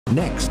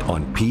Next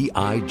on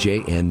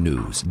PIJN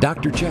News,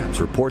 Dr.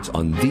 Chaps reports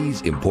on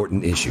these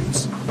important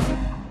issues.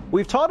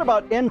 We've taught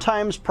about end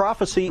times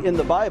prophecy in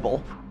the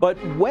Bible, but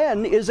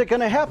when is it going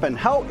to happen?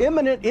 How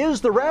imminent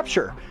is the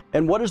rapture?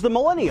 And what is the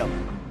millennium?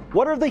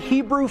 What are the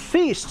Hebrew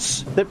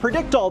feasts that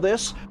predict all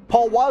this?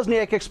 Paul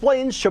Wozniak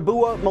explains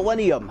Shabua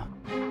Millennium.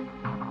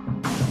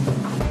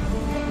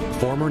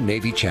 Former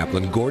Navy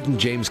chaplain Gordon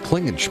James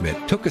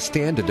Klingenschmitt took a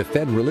stand to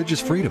defend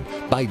religious freedom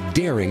by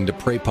daring to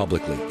pray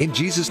publicly in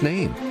Jesus'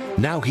 name.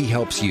 Now he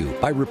helps you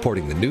by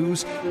reporting the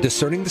news,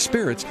 discerning the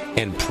spirits,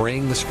 and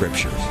praying the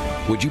scriptures.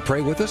 Would you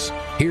pray with us?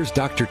 Here's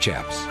Dr.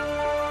 Chaps.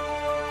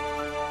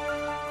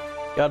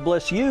 God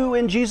bless you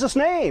in Jesus'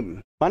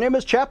 name. My name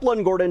is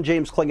Chaplain Gordon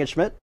James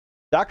Klingenschmitt,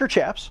 Dr.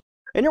 Chaps,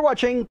 and you're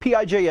watching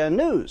PIJN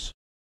News.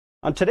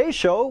 On today's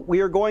show, we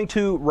are going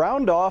to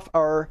round off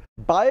our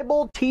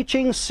Bible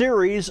teaching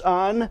series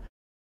on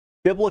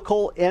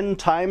biblical end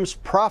times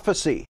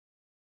prophecy.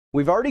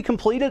 We've already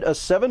completed a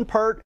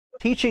 7-part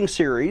teaching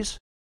series.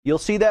 You'll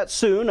see that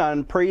soon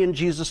on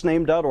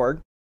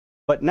prayinjesusname.org.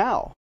 But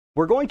now,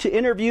 we're going to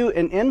interview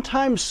an end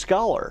times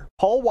scholar.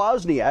 Paul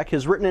Wozniak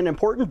has written an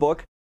important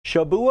book,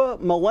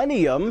 Shabua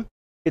Millennium.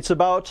 It's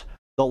about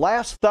the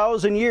last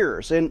 1,000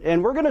 years.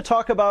 And we're going to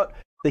talk about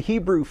the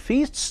Hebrew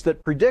feasts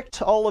that predict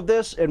all of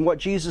this and what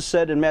Jesus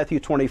said in Matthew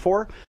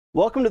 24.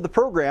 Welcome to the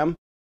program,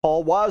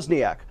 Paul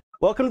Wozniak.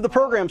 Welcome to the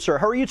program, sir.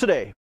 How are you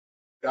today?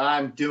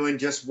 I'm doing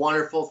just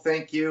wonderful.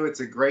 Thank you.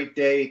 It's a great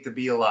day to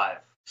be alive.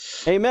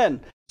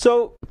 Amen.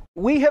 So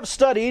we have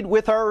studied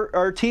with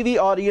our TV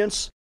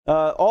audience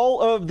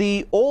all of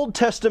the Old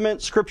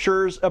Testament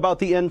scriptures about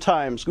the end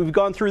times. We've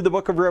gone through the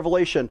book of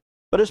Revelation,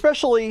 but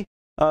especially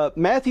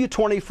Matthew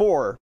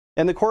 24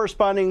 and the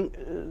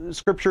corresponding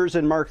scriptures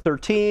in Mark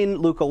 13,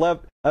 Luke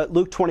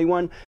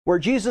 21, where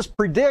Jesus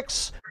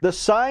predicts the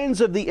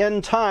signs of the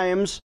end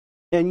times,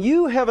 and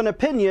you have an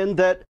opinion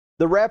that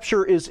the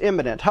rapture is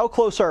imminent. How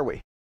close are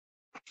we?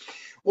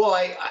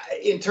 Well,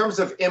 in terms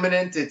of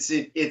imminent,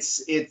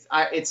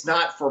 it's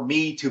not for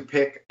me to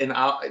pick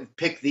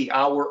the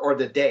hour or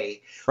the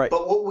day. Right.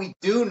 But what we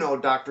do know,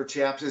 Dr.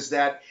 Chaps, is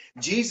that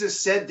Jesus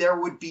said there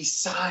would be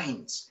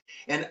signs.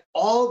 And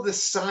all the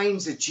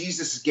signs that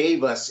Jesus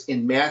gave us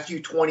in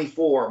Matthew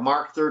 24,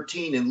 Mark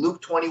 13, and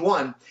Luke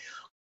 21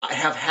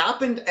 have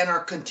happened and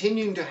are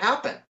continuing to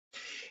happen.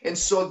 And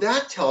so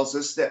that tells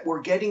us that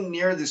we're getting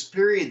near this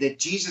period that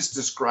Jesus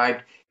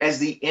described as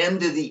the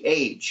end of the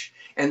age.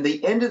 And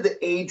the end of the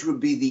age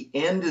would be the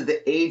end of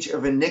the age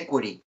of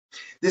iniquity.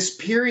 This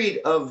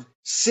period of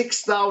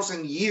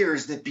 6,000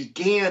 years that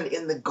began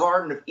in the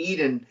Garden of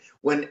Eden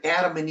when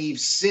Adam and Eve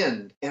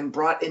sinned and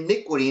brought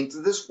iniquity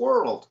into this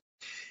world.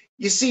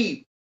 You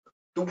see,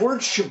 the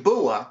word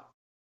Shabua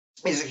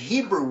is a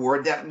Hebrew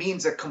word that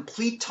means a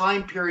complete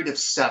time period of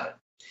 7.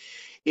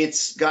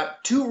 It's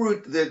got two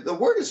roots. The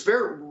word is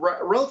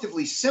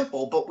relatively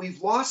simple, but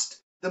we've lost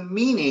the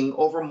meaning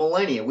over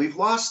millennia. We've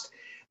lost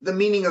the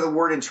meaning of the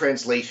word in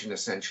translation,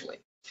 essentially.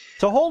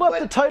 So hold up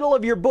the title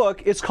of your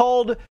book. It's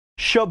called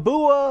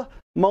Shabua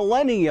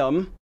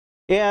Millennium.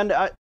 And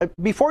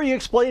before you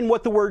explain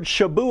what the word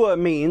Shabua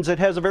means, it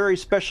has a very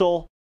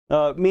special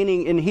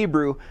meaning in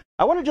Hebrew.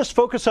 I want to just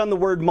focus on the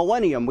word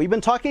millennium. We've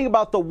been talking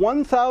about the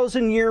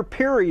 1,000-year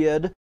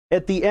period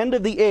at the end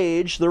of the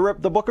age. The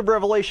book of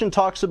Revelation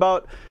talks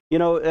about,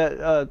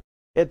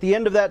 at the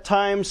end of that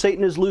time,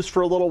 Satan is loose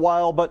for a little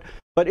while, but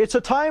it's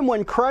a time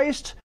when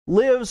Christ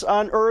lives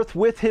on earth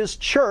with his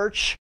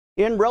church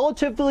in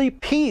relatively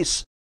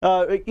peace,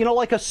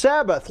 like a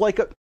Sabbath, like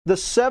the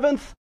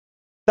 7th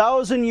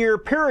 1,000-year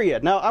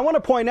period. Now, I want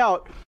to point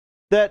out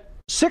that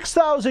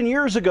 6,000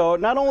 years ago,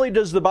 not only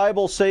does the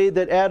Bible say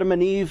that Adam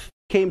and Eve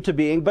came to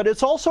being, but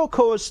it also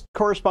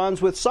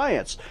corresponds with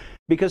science,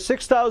 because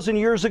 6,000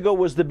 years ago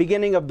was the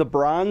beginning of the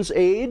Bronze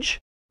Age,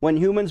 when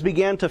humans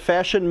began to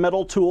fashion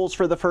metal tools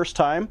for the first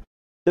time,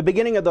 the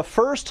beginning of the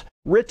first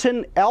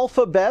written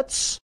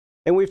alphabets,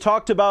 and we've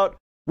talked about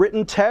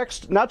written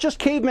text, not just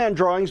caveman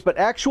drawings, but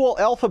actual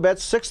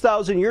alphabets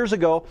 6,000 years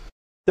ago.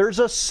 There's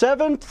a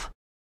 7th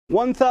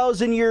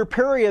 1,000-year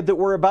period that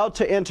we're about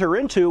to enter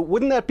into.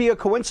 Wouldn't that be a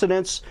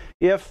coincidence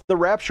if the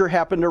rapture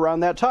happened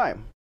around that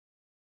time?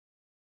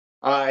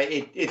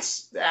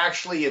 It's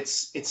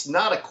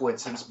not a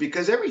coincidence,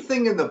 because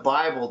everything in the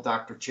Bible,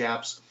 Dr.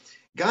 Chaps,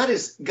 God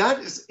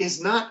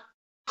is not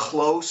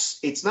close.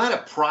 It's not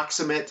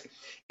approximate.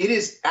 It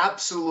is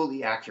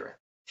absolutely accurate.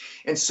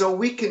 And so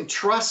we can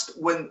trust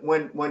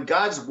when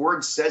God's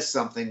word says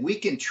something, we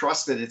can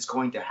trust that it's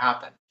going to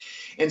happen.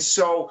 And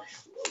so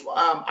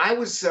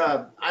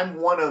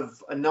I'm one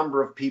of a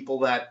number of people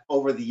that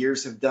over the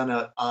years have done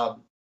a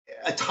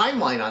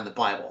timeline on the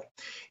Bible.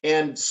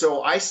 And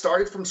so I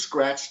started from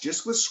scratch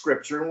just with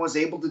scripture and was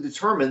able to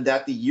determine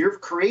that the year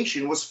of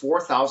creation was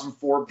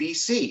 4004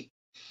 BC.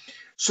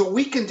 So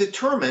we can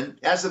determine,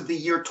 as of the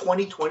year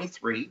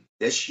 2023,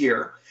 this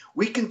year,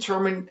 we can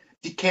determine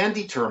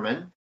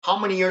how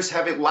many years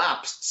have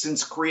elapsed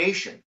since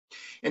creation.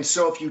 And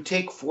so if you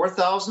take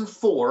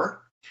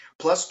 4004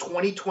 plus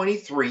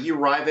 2023, you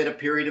arrive at a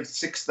period of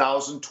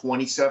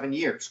 6,027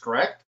 years,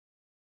 correct?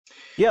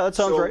 Yeah, that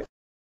sounds right.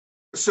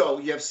 So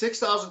you have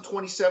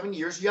 6,027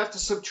 years. You have to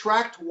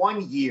subtract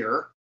 1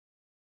 year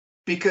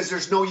because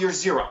there's no year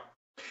zero.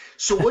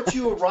 So what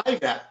you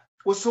arrive at,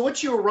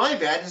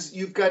 is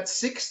you've got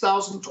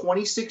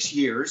 6,026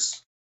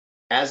 years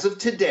as of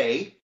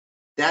today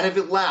that have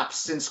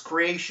elapsed since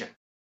creation.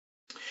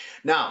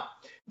 Now,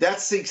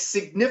 that's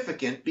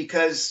significant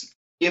because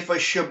if a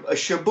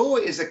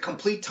Shabua is a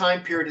complete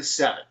time period of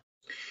 7,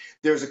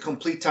 there's a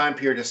complete time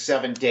period of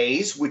 7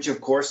 days, which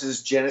of course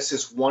is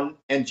Genesis 1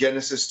 and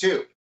Genesis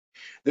 2.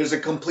 There's a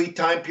complete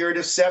time period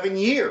of 7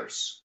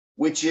 years,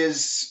 which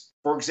is,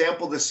 for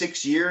example, the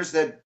 6 years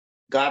that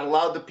God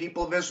allowed the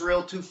people of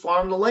Israel to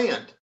farm the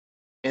land.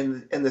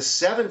 And the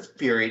seventh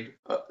period,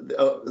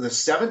 the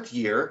 7th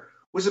year,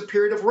 was a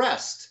period of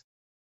rest.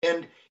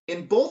 And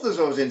in both of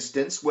those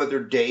instances, whether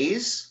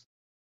days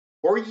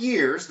or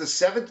years, the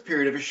 7th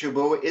period of a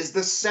Shabua is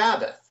the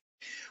Sabbath.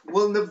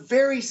 Well, in the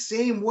very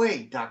same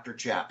way, Dr.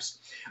 Chaps,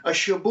 a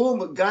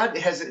Shabua God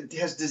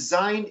has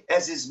designed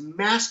as his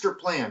master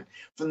plan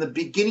from the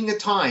beginning of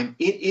time.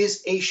 It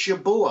is a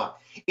Shabua.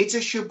 It's a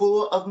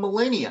Shabua of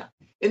millennia.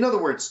 In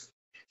other words,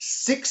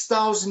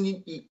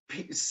 6,000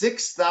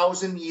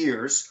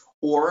 years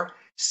or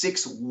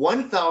 6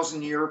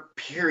 1,000-year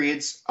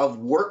periods of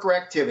work or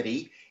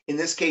activity, in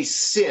this case,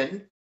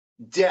 sin,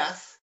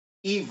 death,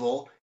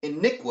 evil,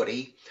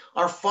 iniquity,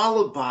 are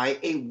followed by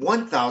a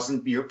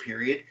 1,000-year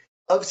period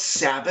of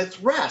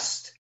Sabbath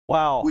rest.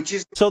 Wow. Which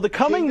is so the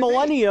coming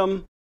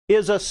millennium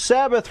is a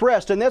Sabbath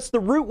rest, and that's the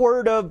root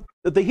word of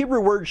the Hebrew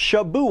word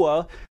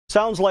Shabua.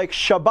 Sounds like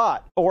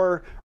Shabbat,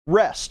 or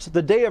rest,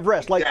 the day of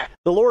rest. Like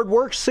the Lord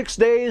works 6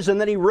 days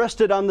and then he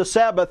rested on the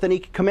Sabbath and he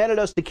commanded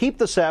us to keep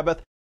the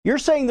Sabbath. You're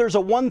saying there's a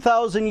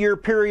 1,000-year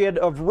period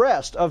of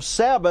rest, of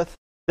Sabbath,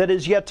 that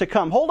is yet to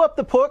come. Hold up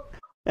the book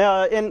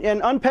and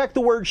unpack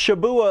the word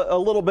Shabua a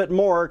little bit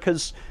more,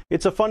 because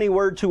it's a funny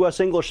word to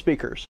us English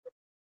speakers.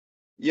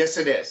 Yes,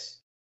 it is.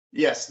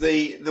 Yes,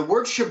 the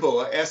word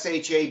Shabua,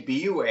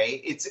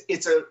 S-H-A-B-U-A,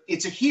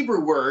 it's a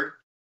Hebrew word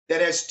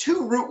that has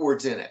 2 root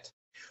words in it.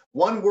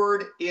 One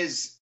word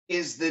is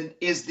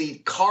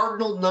the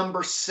cardinal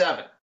number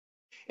 7,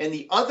 and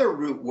the other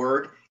root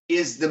word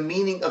is the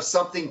meaning of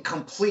something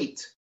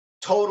complete,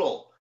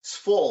 total,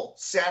 full,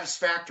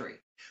 satisfactory.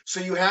 So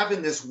you have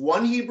in this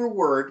one Hebrew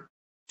word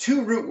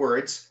 2 root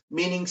words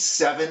meaning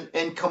 7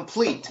 and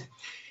complete.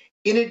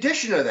 In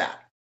addition to that,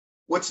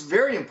 what's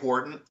very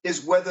important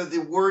is whether the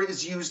word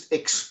is used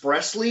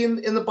expressly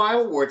in the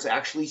Bible, where it's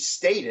actually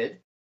stated,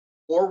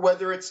 or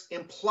whether it's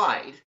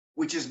implied,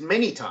 which is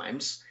many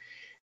times.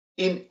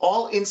 In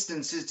all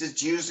instances,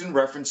 it's used in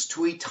reference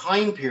to a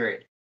time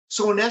period.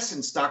 So in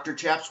essence, Dr.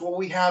 Chaps, what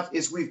we have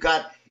is we've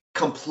got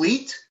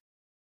complete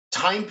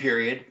time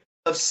period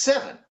of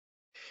 7.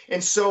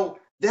 And so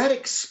that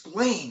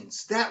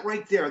explains, that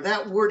right there,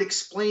 that word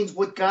explains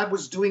what God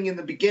was doing in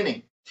the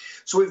beginning.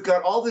 So we've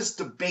got all this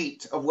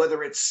debate of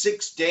whether it's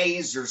 6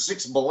 days or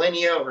 6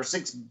 millennia or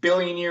 6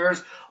 billion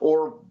years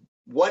or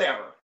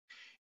whatever.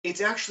 It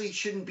actually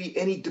shouldn't be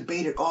any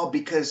debate at all,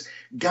 because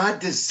God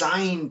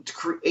designed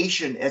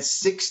creation as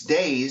 6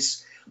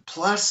 days,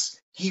 plus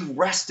he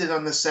rested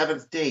on the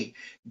 7th day,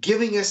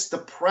 giving us the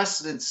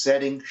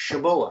precedent-setting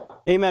Shabua.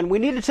 Amen. We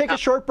need to take a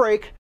short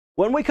break.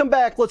 When we come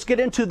back, let's get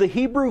into the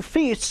Hebrew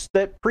feasts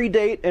that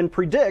predate and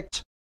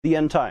predict the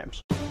end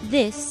times.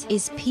 This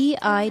is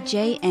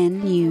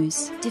PIJN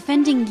News,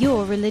 defending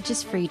your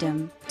religious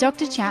freedom.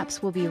 Dr.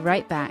 Chaps will be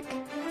right back.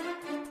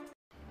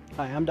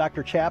 Hi, I'm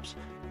Dr. Chaps.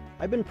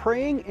 I've been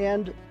praying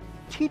and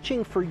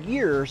teaching for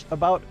years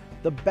about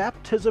the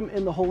baptism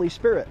in the Holy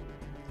Spirit,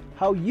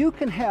 how you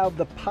can have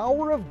the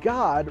power of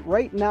God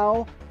right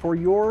now for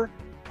your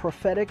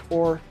prophetic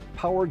or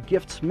power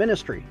gifts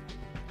ministry.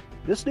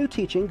 This new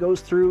teaching goes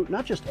through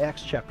not just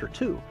Acts chapter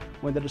 2,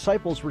 when the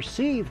disciples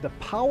received the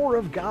power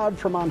of God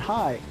from on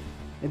high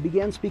and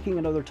began speaking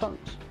in other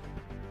tongues,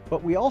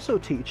 but we also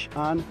teach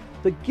on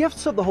the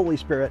gifts of the Holy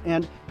Spirit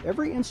and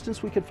every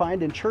instance we could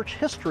find in church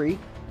history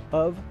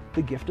of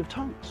the gift of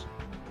tongues.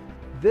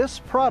 This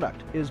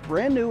product is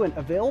brand new and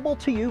available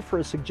to you for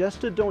a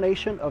suggested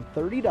donation of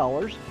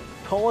 $30.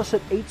 Call us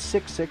at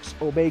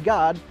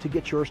 866-OBEY-GOD to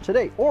get yours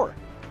today, or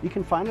you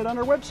can find it on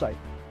our website,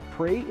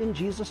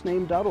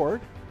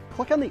 prayinjesusname.org.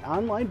 Click on the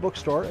online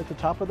bookstore at the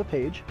top of the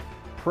page,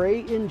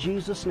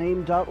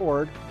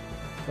 prayinjesusname.org,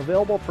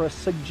 available for a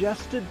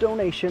suggested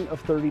donation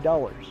of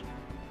 $30.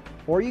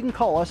 Or you can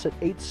call us at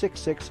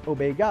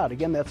 866-OBEY-GOD.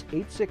 Again, that's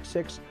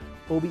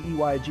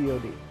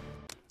 866-OBEYGOD.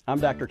 I'm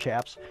Dr.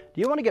 Chaps.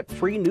 Do you want to get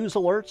free news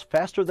alerts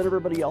faster than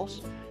everybody else?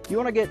 Do you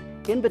want to get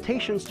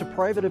invitations to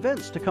private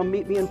events to come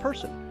meet me in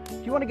person?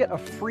 Do you want to get a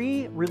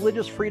free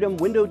Religious Freedom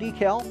window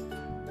decal?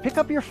 Pick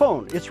up your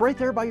phone. It's right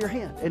there by your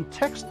hand. And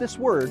text the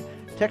word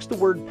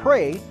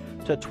PRAY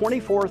to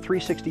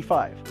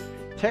 24365.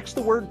 Text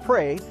the word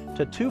PRAY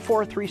to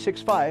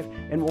 24365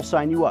 and we'll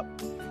sign you up.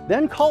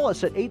 Then call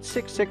us at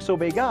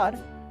 866-OBEY-GOD.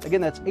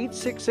 Again, that's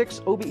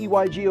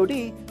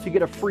 866-OBEYGOD to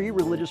get a free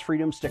Religious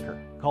Freedom sticker.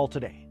 Call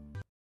today.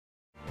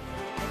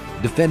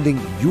 Defending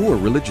your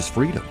religious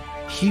freedom.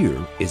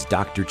 Here is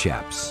Dr.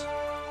 Chaps.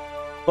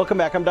 Welcome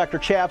back. I'm Dr.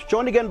 Chaps,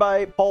 joined again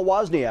by Paul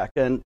Wozniak,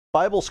 a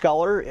Bible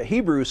scholar, a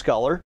Hebrew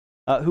scholar,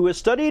 who has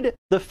studied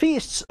the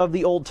feasts of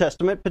the Old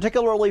Testament,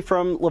 particularly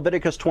from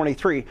Leviticus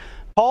 23.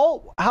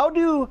 Paul, how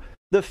do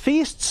the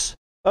feasts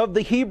of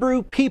the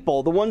Hebrew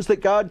people, the ones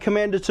that God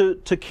commanded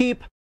to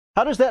keep,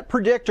 how does that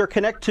predict or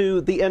connect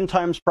to the end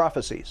times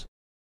prophecies?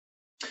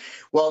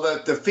 Well,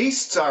 the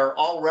feasts are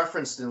all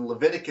referenced in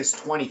Leviticus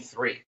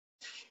 23.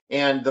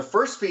 And the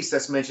first feast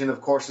that's mentioned,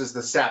 of course, is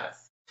the Sabbath,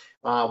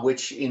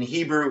 which in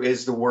Hebrew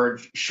is the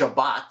word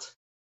Shabbat.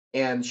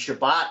 And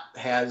Shabbat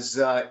has,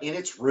 in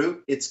its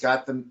root, it's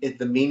got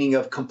the meaning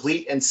of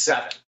complete and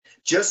seven,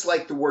 just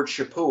like the word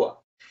Shabua.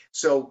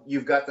 So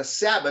you've got the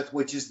Sabbath,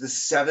 which is the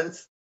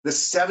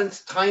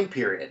seventh time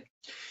period.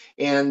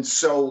 And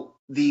so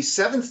the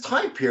seventh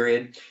time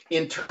period,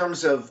 in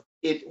terms of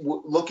it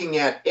looking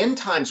at end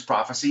times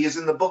prophecy, is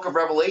in the book of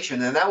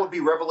Revelation, and that would be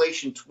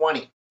Revelation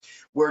 20,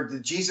 where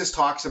Jesus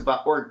talks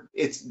about, or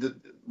it's the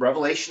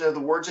revelation of the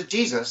words of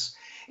Jesus,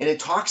 and it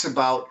talks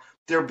about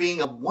there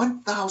being a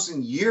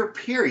 1,000-year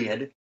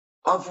period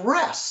of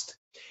rest,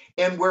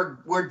 and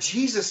where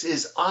Jesus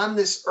is on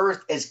this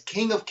earth as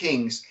King of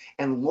Kings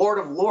and Lord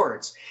of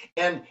Lords.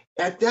 And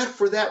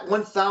for that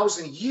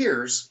 1,000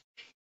 years,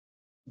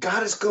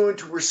 God is going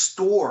to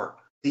restore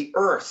the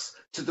earth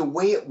to the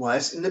way it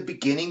was in the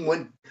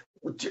beginning,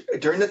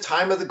 during the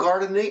time of the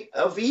Garden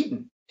of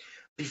Eden.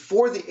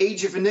 Before the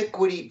age of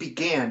iniquity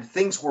began,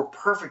 things were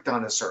perfect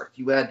on this earth.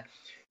 You had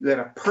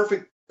a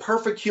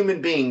perfect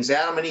human beings,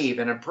 Adam and Eve,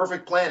 and a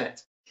perfect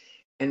planet.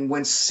 And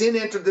when sin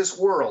entered this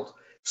world,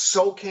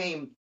 so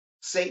came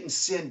Satan's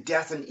sin,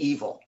 death, and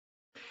evil.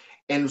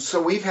 And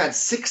so we've had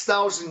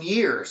 6,000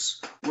 years.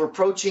 We're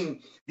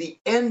approaching the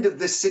end of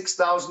this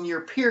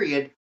 6,000-year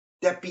period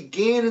that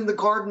began in the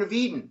Garden of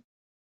Eden.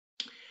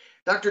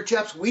 Dr.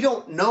 Chaps, we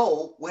don't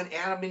know when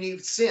Adam and Eve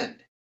sinned.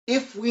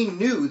 If we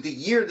knew the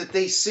year that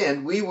they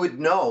sinned, we would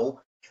know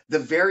the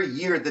very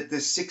year that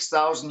this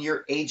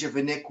 6,000-year age of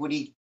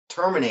iniquity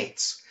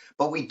terminates.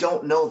 But we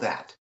don't know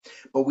that.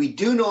 But we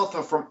do know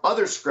from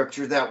other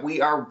scripture that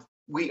we are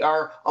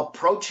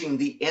approaching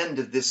the end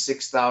of this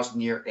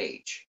 6,000-year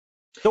age.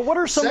 So what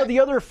are some of the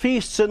other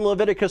feasts in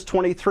Leviticus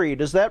 23?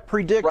 Does that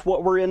predict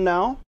what we're in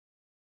now?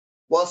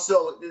 Well,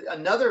 so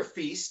another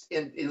feast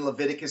in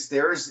Leviticus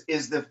there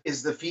is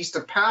the Feast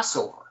of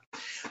Passover.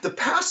 The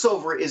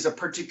Passover is a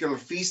particular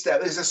feast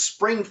that is a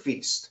spring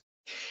feast.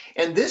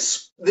 And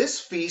this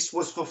feast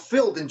was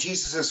fulfilled in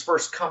Jesus'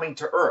 first coming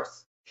to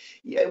earth.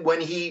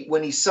 When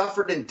he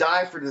suffered and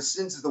died for the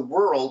sins of the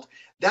world,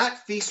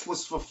 that feast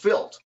was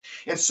fulfilled.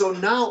 And so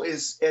now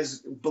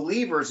as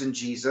believers in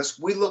Jesus,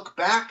 we look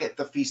back at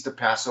the Feast of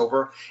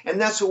Passover, and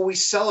that's what we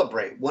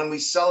celebrate. When we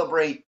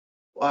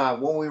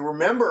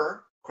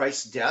remember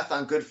Christ's death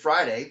on Good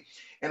Friday,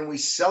 and we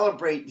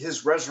celebrate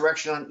his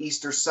resurrection on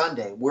Easter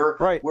Sunday. We're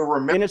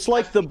remembering. And it's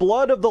like the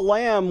blood of the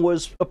Lamb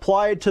was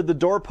applied to the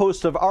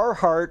doorpost of our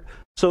heart,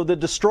 so the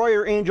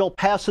destroyer angel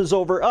passes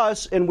over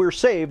us, and we're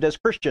saved as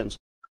Christians.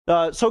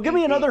 So give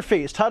me another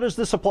feast. How does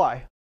this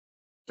apply?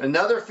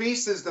 Another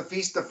feast is the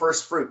Feast of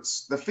First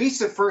Fruits. The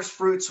Feast of First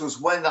Fruits was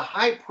when the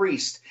high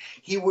priest,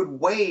 he would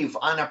wave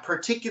on a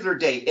particular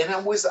day, and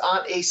it was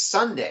on a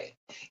Sunday,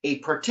 a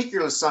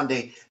particular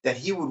Sunday, that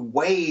he would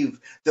wave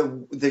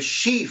the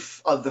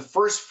sheaf of the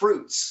first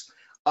fruits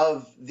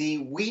of the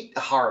wheat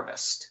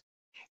harvest.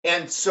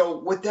 And so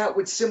what that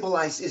would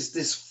symbolize is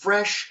this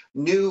fresh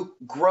new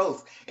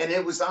growth. And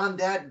it was on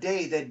that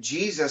day that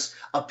Jesus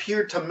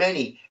appeared to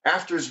many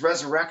after his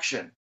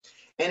resurrection.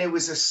 And it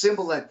was a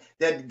symbol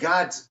that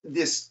God's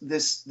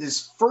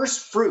this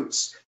first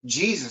fruits,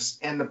 Jesus,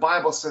 and the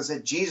Bible says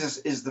that Jesus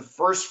is the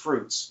first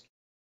fruits.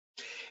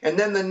 And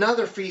then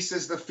another feast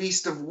is the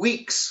Feast of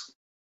Weeks,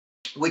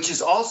 which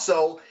is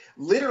also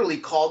literally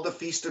called the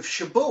Feast of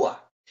Shabua.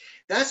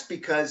 That's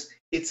because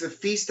it's a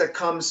feast that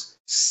comes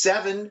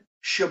 7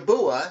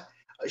 Shabua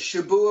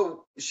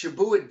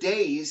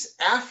days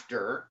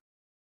after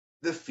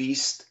the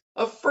Feast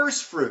of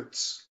First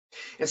Fruits.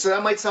 And so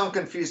that might sound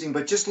confusing,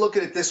 but just look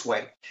at it this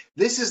way.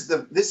 This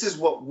is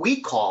what we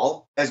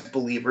call, as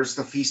believers,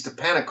 the Feast of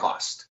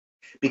Pentecost,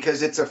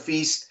 because it's a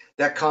feast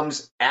that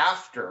comes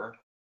after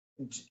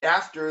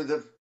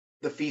the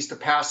Feast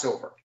of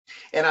Passover.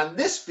 And on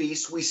this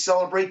feast, we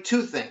celebrate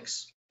two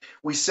things.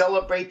 We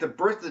celebrate the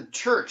birth of the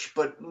church,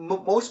 but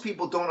most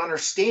people don't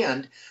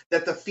understand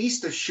that the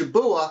Feast of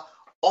Shabua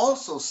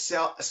also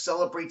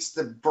celebrates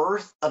the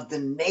birth of the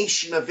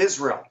nation of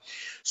Israel.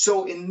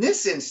 So in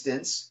this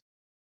instance,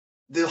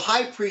 the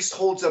high priest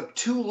holds up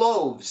two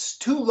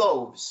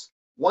loaves,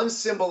 one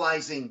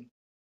symbolizing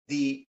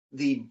the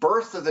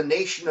birth of the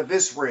nation of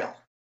Israel,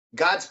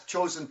 God's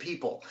chosen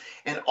people.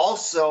 And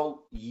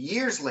also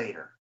years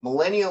later,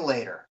 millennia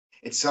later,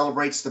 it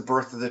celebrates the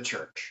birth of the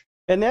church.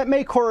 And that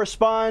may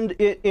correspond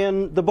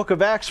in the book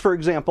of Acts, for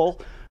example.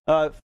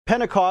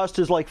 Pentecost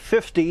is like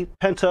 50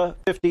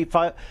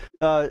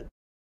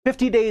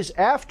 days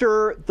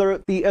after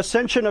the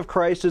ascension of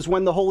Christ is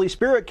when the Holy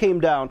Spirit came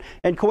down.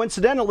 And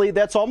coincidentally,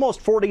 that's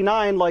almost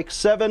 49, like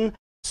 7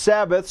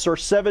 Sabbaths or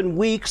 7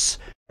 weeks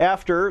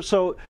after,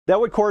 so that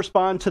would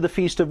correspond to the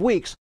Feast of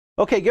Weeks.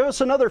 Okay, give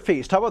us another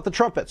feast. How about the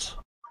trumpets?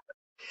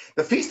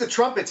 The Feast of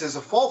Trumpets is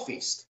a fall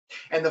feast.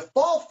 And the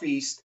fall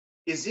feast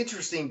is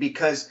interesting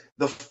because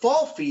the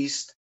fall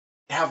feast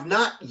have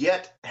not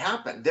yet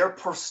happened. They're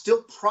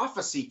still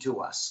prophecy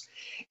to us.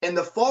 And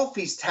the fall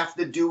feast have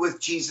to do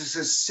with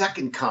Jesus'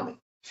 second coming.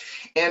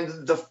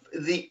 And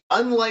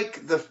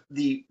unlike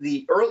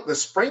the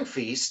spring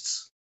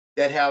feasts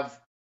that have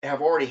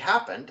already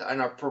happened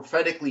and are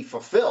prophetically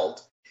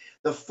fulfilled,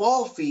 the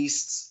fall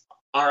feasts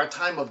are a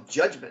time of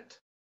judgment.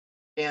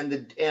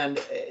 And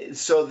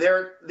so they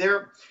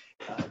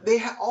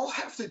all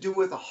have to do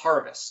with a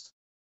harvest.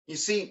 You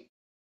see,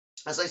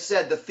 as I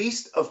said, the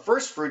Feast of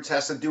First Fruits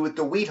has to do with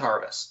the wheat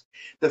harvest.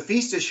 The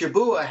Feast of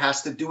Shabua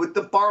has to do with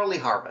the barley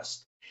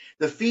harvest.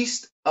 The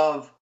Feast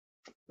of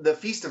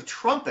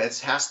Trumpets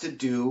has to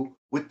do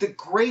with the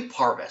grape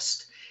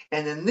harvest.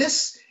 And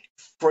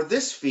for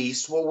this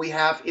feast, what we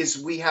have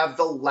is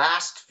the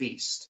last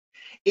feast.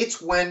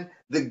 It's when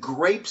the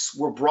grapes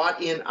were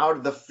brought in out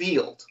of the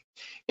field.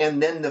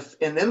 And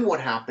then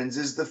what happens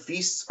is the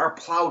feasts are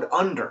plowed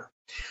under.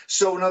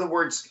 So in other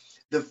words,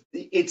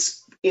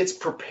 it's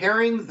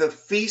preparing the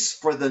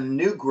feast for the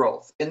new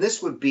growth. And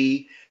this would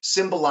be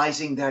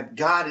symbolizing that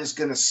God is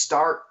going to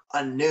start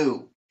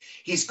anew.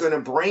 He's going to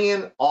bring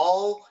in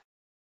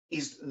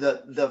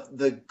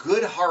the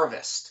good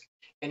harvest,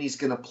 and he's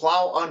going to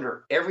plow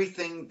under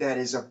everything that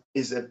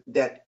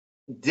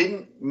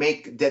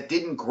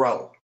didn't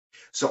grow.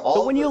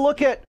 So when you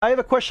look at, I have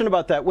a question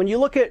about that. When you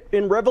look at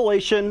in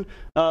Revelation,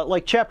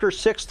 like chapter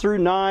 6 through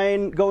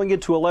 9, going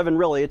into 11,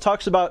 really, it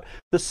talks about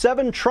the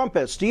 7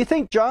 trumpets. Do you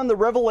think John the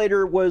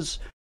Revelator was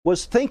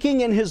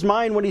thinking in his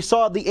mind when he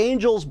saw the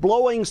angels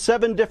blowing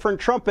 7 different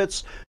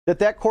trumpets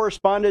that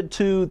corresponded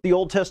to the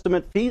Old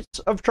Testament feasts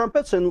of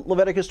trumpets in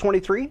Leviticus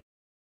 23?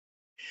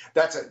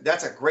 That's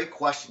a great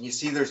question. You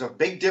see, there's a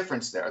big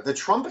difference there. The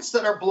trumpets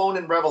that are blown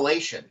in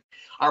Revelation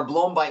are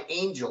blown by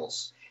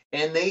angels,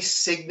 and they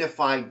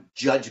signify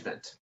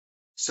judgment.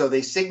 So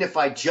they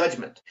signify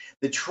judgment.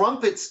 The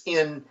trumpets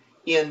in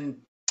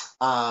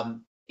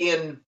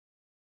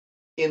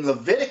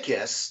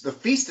Leviticus, the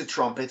Feast of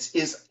Trumpets,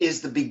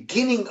 is the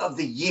beginning of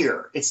the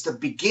year. It's the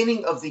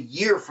beginning of the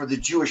year for the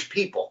Jewish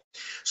people.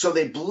 So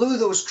they blew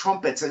those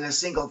trumpets in a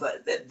single,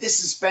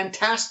 this is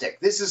fantastic.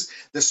 This is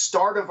the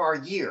start of our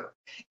year.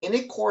 And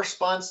it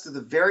corresponds to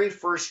the very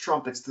first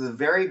trumpets, to the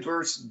very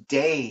first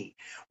day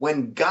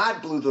when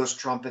God blew those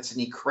trumpets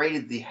and he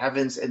created the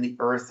heavens and the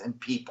earth and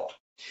people.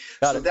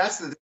 So that's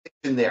the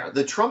distinction there.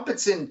 The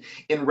trumpets in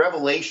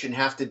Revelation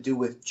have to do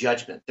with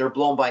judgment. They're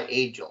blown by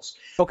angels.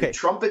 Okay. The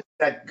trumpets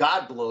that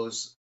God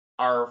blows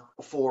are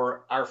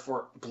for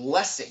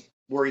blessing,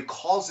 where he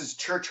calls his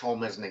church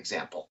home as an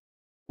example.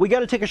 We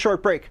got to take a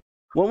short break.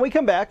 When we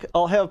come back,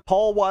 I'll have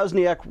Paul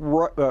Wozniak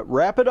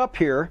wrap it up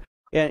here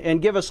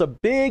and give us a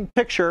big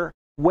picture.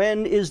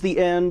 When is the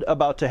end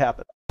about to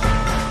happen?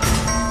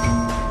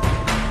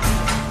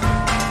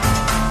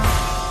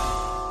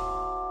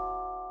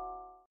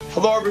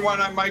 Hello, everyone.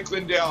 I'm Mike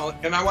Lindell,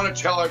 and I want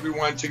to tell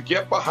everyone to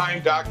get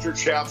behind Dr.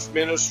 Chapp's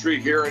ministry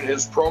here in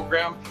his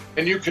program.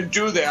 And you can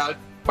do that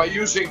by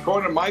going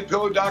to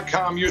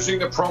mypillow.com, using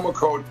the promo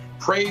code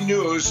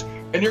PRAYNEWS,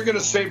 and you're going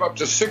to save up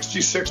to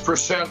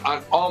 66%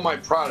 on all my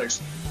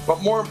products.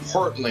 But more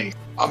importantly,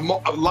 a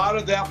lot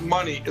of that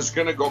money is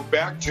going to go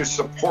back to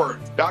support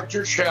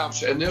Dr.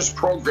 Chaps and this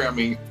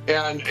programming.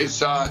 And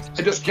it's I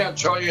just can't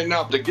tell you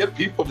enough. To get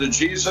people to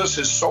Jesus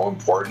is so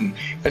important,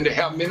 and to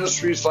have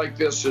ministries like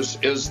this is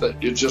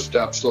just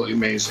absolutely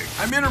amazing.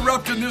 I'm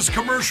interrupting this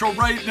commercial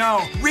right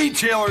now.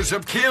 Retailers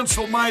have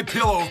canceled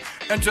MyPillow,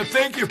 and to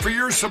thank you for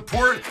your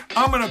support,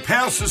 I'm going to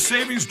pass the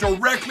savings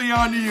directly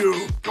on to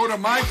you. Go to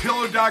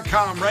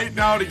mypillow.com right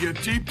now to get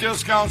deep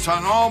discounts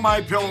on all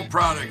MyPillow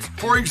products.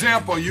 For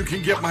example, you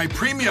can get my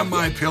premium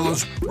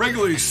MyPillows,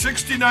 regularly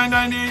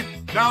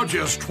 $69.98, now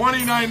just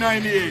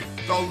 $29.98,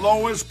 the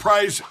lowest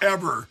price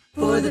ever.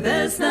 For the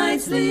best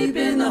night's sleep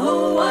in the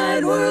whole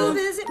wide world,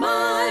 visit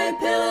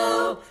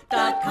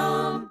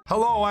mypillow.com.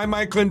 Hello, I'm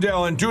Mike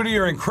Lindell, and due to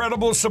your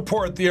incredible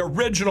support, the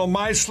original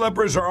My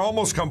Slippers are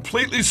almost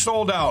completely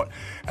sold out.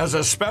 As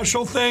a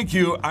special thank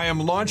you, I am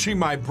launching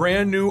my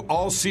brand new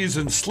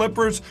all-season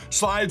slippers,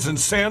 slides, and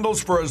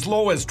sandals for as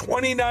low as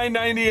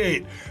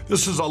 $29.98.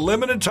 This is a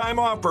limited time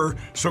offer,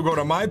 so go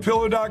to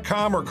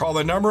mypillow.com or call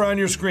the number on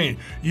your screen.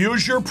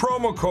 Use your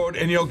promo code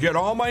and you'll get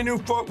all my new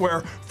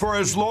footwear for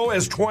as low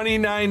as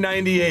 $29.98.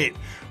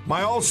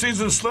 My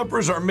all-season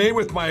slippers are made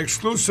with my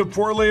exclusive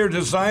 4-layer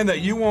design that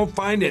you won't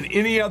find in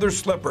any other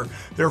slipper.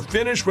 They're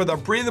finished with a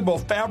breathable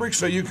fabric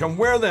so you can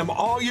wear them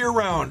all year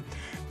round.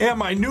 And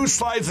my new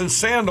slides and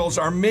sandals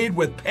are made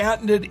with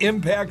patented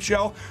impact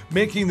gel,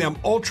 making them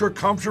ultra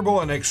comfortable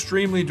and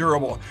extremely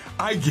durable.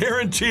 I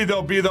guarantee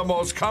they'll be the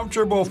most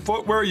comfortable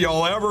footwear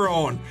you'll ever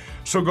own.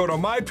 So go to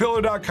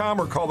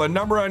mypillow.com or call the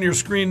number on your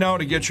screen now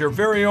to get your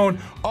very own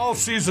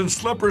all-season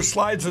slippers,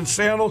 slides, and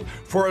sandals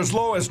for as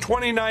low as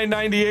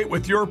 $29.98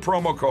 with your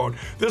promo code.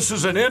 This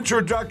is an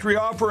introductory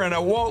offer and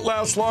it won't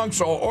last long,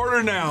 so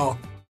order now.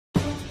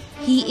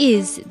 He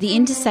is the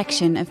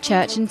intersection of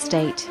church and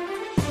state.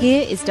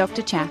 Here is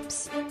Dr.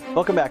 Chaps.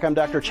 Welcome back. I'm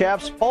Dr.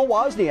 Chaps. Paul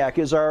Wozniak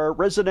is our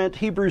resident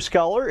Hebrew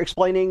scholar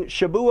explaining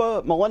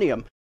Shabua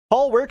Millennium.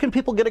 Paul, where can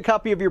people get a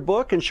copy of your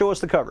book, and show us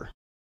the cover?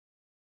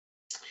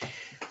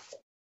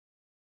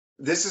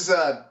 This is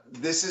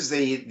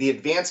the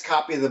advanced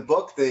copy of the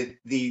book.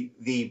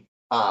 The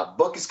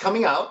book is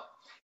coming out.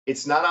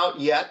 It's not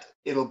out yet.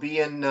 It'll be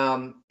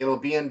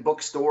in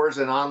bookstores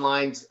and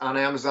online on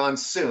Amazon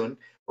soon.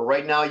 But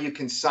right now, you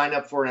can sign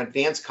up for an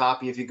advanced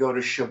copy if you go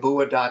to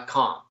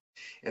Shabua.com.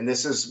 And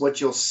this is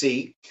what you'll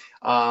see.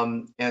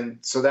 And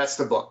so that's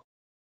the book.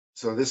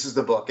 So this is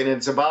the book, and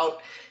it's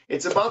about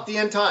the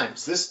end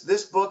times.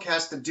 This book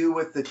has to do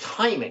with the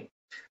timing,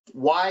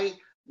 why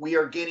we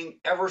are getting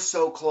ever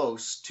so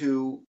close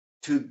to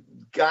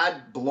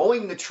God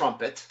blowing the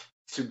trumpet,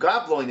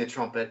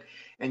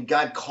 and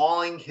God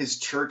calling his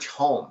church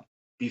home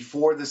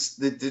before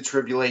the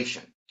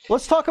tribulation.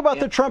 Let's talk about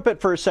the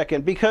trumpet for a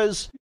second,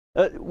 because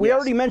we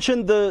already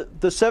mentioned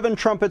the 7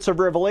 trumpets of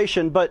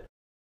Revelation, but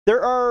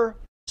there are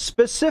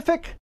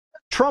specific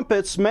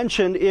trumpets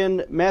mentioned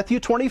in Matthew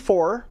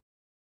 24.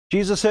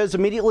 Jesus says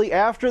immediately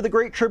after the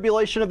great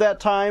tribulation of that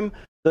time,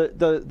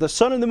 the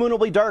sun and the moon will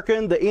be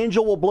darkened, the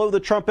angel will blow the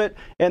trumpet,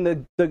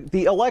 and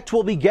the elect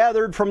will be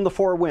gathered from the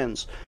 4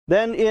 winds.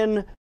 Then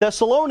in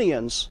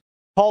Thessalonians,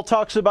 Paul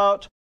talks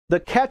about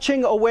the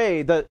catching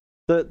away, the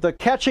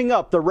catching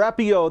up, the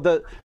rapio,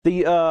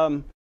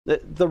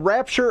 the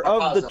rapture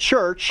of the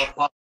church,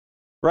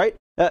 right?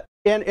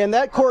 And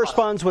that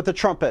corresponds with the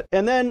trumpet.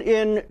 And then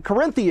in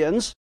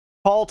Corinthians,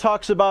 Paul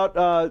talks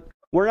about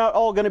we're not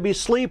all going to be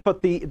asleep,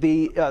 but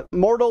the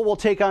mortal will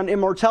take on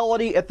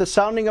immortality. At the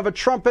sounding of a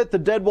trumpet, the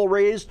dead will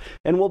raise,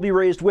 and we'll be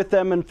raised with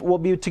them, and we'll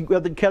be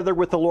together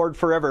with the Lord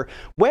forever.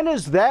 When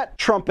is that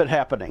trumpet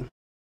happening?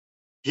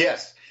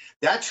 Yes,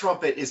 that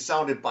trumpet is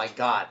sounded by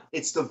God.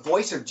 It's the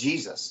voice of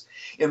Jesus.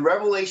 In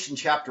Revelation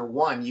chapter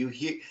 1,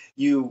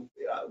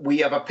 we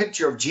have a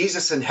picture of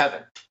Jesus in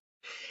heaven.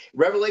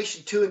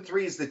 Revelation 2 and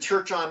 3 is the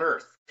church on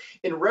earth.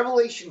 In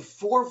Revelation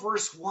 4,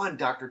 verse 1,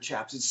 Dr.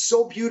 Chaps, it's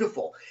so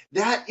beautiful.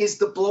 That is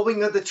the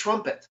blowing of the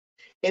trumpet.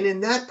 And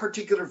in that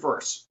particular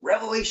verse,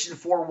 Revelation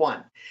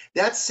 4:1,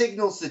 that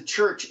signals the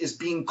church is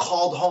being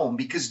called home,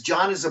 because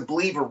John is a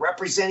believer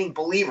representing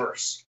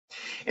believers.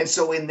 And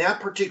so in that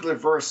particular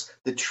verse,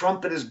 the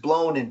trumpet is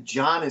blown, and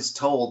John is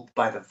told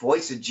by the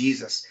voice of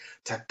Jesus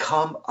to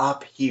come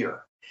up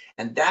here.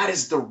 And that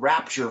is the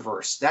rapture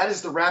verse. That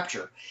is the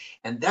rapture.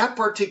 And that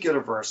particular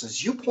verse,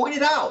 as you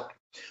pointed out,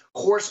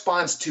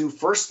 corresponds to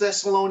 1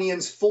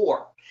 Thessalonians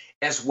 4,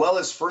 as well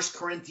as 1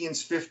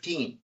 Corinthians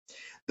 15.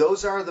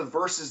 Those are the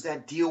verses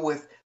that deal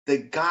with the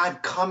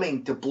God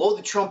coming to blow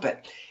the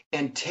trumpet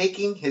and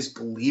taking his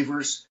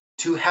believers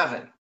to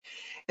heaven.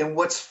 And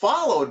what's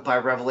followed by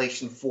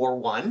Revelation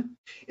 4:1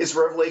 is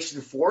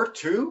Revelation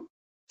 4:2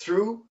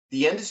 through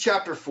the end of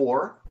chapter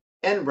 4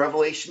 and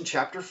Revelation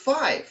chapter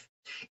 5.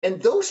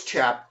 And those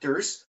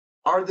chapters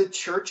are the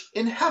church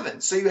in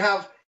heaven. So you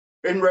have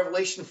in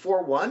Revelation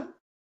 4:1,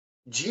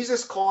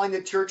 Jesus calling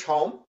the church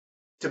home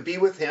to be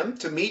with him,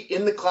 to meet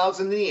in the clouds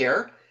in the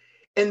air.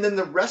 And then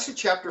the rest of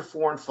chapter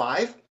 4 and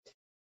 5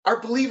 are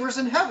believers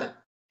in heaven.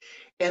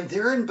 And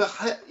they're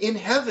in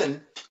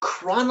heaven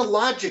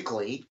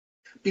chronologically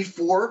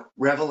before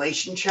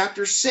Revelation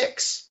chapter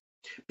 6.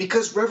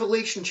 Because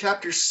Revelation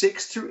chapter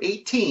 6 through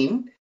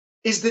 18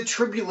 is the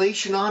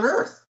tribulation on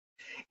earth.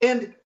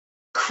 And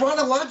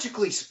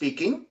chronologically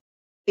speaking,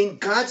 in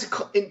God's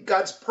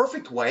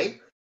perfect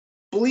way,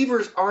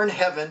 believers are in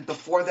heaven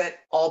before that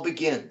all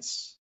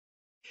begins.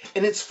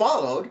 And it's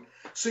followed,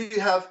 so you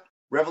have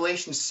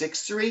Revelation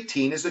 6 through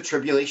 18 is the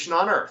tribulation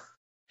on earth.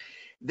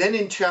 Then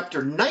in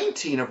chapter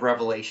 19 of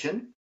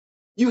Revelation,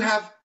 you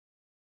have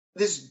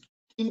this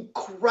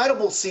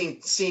incredible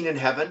scene in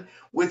heaven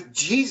with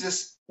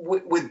Jesus,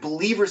 with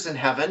believers in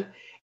heaven,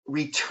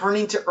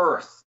 returning to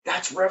earth.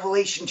 That's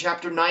Revelation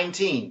chapter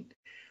 19.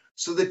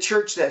 So the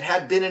church that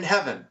had been in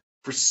heaven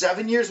for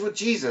 7 years with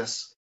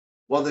Jesus,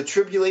 while the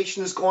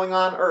tribulation is going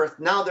on earth,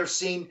 now they're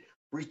seen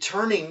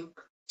returning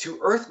to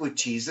earth with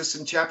Jesus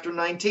in chapter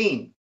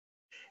 19.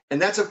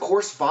 And that's, of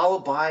course,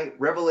 followed by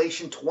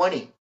Revelation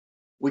 20,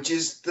 which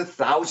is the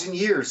 1,000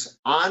 years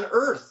on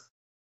earth.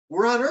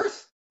 We're on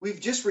earth. We've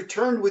just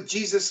returned with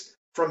Jesus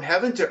from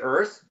heaven to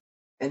earth.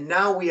 And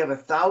now we have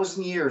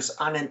 1,000 years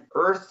on an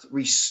earth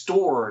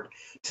restored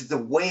to the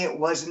way it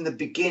was in the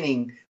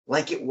beginning,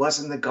 like it was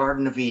in the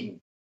Garden of Eden.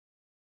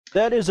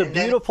 That is a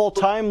beautiful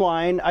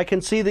timeline. I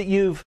can see that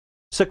you've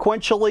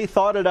sequentially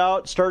thought it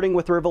out, starting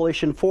with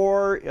Revelation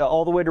 4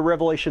 all the way to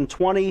Revelation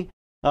 20.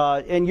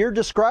 And you're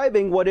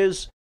describing what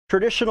is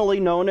traditionally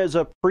known as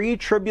a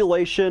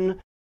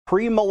pre-tribulation,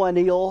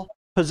 premillennial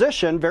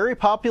position, very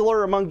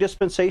popular among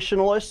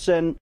dispensationalists,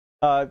 and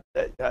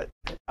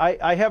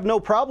I have no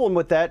problem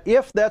with that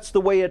if that's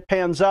the way it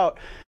pans out.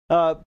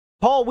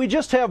 Paul, we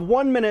just have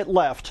 1 minute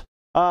left.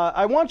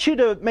 I want you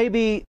to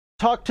maybe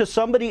talk to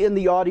somebody in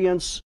the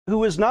audience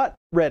who is not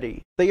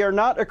ready. They are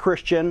not a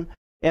Christian,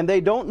 and they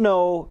don't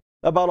know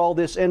about all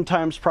this end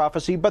times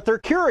prophecy, but they're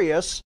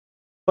curious.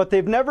 but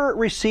they've never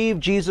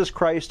received Jesus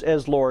Christ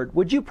as Lord.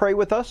 Would you pray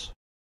with us?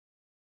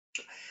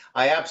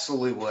 I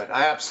absolutely would.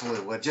 I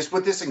absolutely would. Just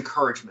with this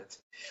encouragement.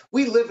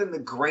 We live in the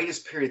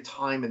greatest period of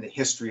time in the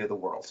history of the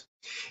world.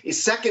 It's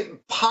second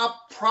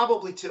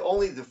probably to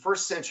only the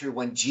first century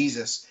when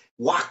Jesus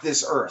walked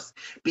this earth,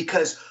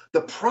 because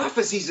the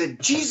prophecies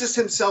that Jesus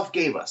himself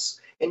gave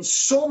us, and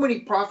so many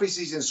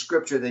prophecies in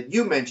scripture that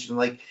you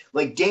mentioned,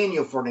 like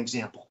Daniel, for an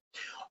example,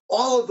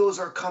 all of those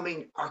are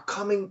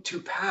coming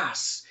to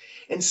pass.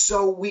 And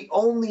so we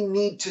only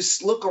need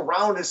to look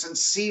around us and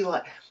see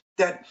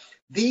that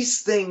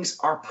these things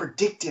are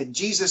predicted.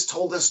 Jesus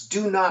told us,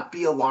 do not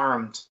be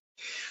alarmed.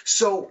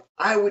 So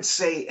I would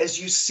say,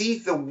 as you see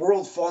the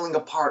world falling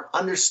apart,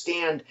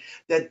 understand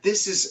that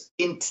this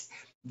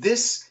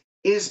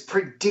is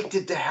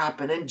predicted to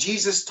happen. And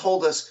Jesus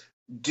told us,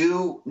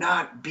 do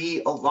not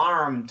be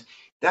alarmed.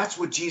 That's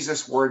what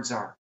Jesus' words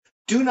are.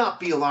 Do not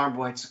be alarmed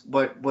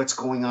what's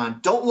going on.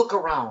 Don't look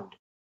around.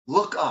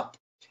 Look up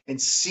and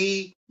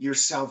see your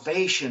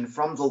salvation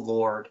from the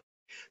Lord.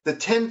 The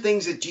 10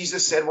 things that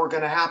Jesus said were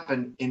going to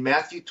happen in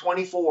Matthew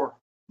 24,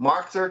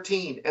 Mark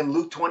 13, and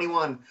Luke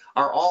 21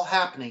 are all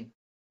happening.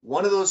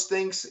 One of those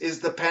things is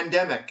the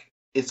pandemic.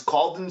 It's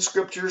called in the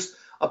scriptures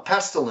a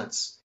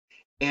pestilence.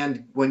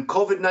 And when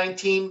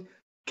COVID-19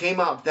 came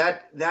out,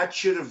 that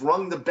should have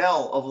rung the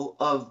bell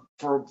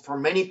for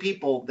many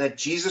people that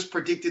Jesus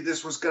predicted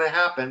this was going to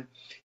happen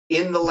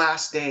in the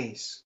last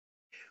days.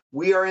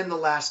 We are in the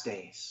last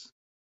days.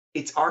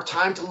 It's our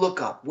time to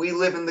look up. We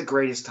live in the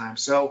greatest time.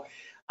 So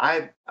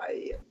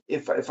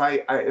if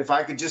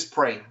I could just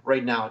pray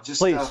right now,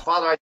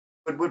 Father, I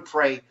would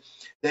pray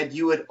that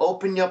you would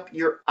open up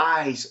your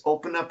eyes,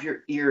 open up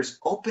your ears,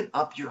 open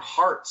up your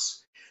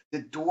hearts,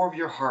 the door of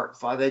your heart,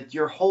 Father, that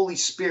your Holy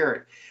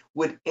Spirit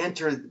would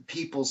enter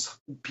people's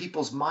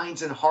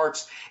minds and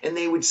hearts, and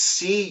they would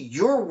see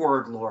your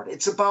word, Lord.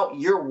 It's about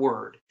your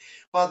word.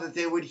 Father,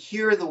 they would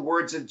hear the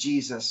words of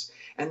Jesus,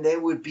 and they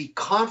would be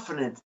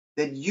confident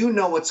that you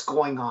know what's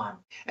going on,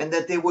 and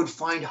that they would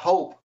find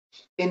hope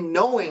in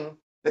knowing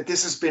that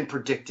this has been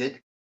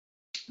predicted,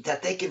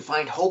 that they can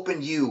find hope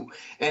in you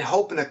and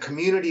hope in a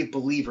community of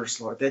believers,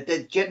 Lord, that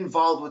they get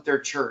involved with their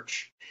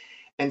church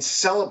and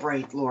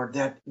celebrate, Lord,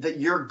 that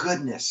your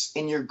goodness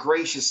and your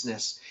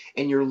graciousness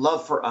and your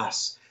love for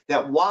us,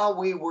 that while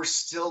we were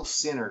still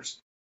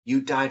sinners,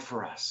 you died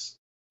for us.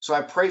 So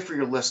I pray for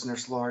your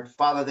listeners, Lord,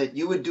 Father, that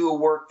you would do a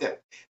work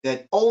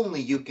that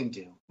only you can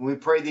do. And we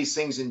pray these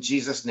things in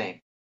Jesus'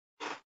 name.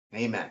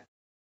 Amen.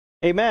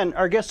 Amen.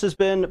 Our guest has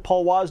been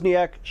Paul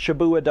Wozniak,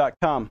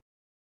 Shabua.com.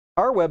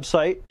 Our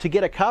website, to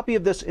get a copy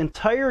of this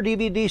entire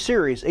DVD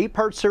series,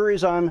 8-part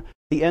series on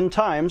the end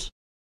times,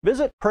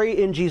 visit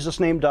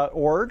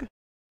prayinjesusname.org.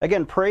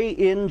 Again,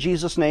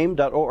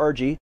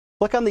 prayinjesusname.org.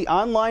 Click on the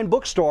online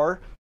bookstore,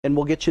 and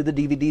we'll get you the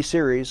DVD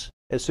series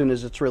as soon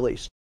as it's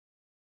released.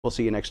 We'll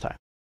see you next time.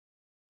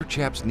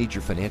 Chaps need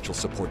your financial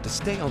support to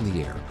stay on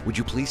the air. Would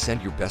you please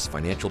send your best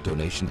financial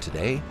donation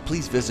today?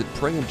 Please visit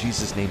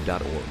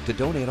prayinjesusname.org to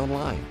donate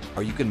online,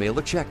 or you can mail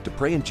a check to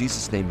Pray in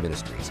Jesus Name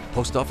Ministries,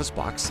 Post Office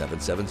Box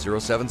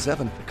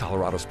 77077,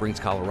 Colorado Springs,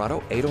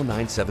 Colorado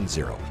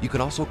 80970. You can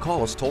also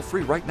call us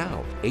toll-free right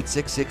now,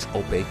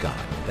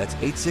 866-OBEY-GOD. That's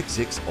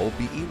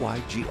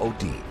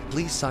 866-OBEYGOD.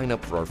 Please sign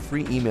up for our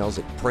free emails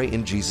at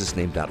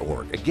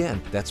prayinjesusname.org.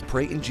 Again, that's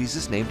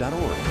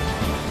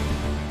prayinjesusname.org.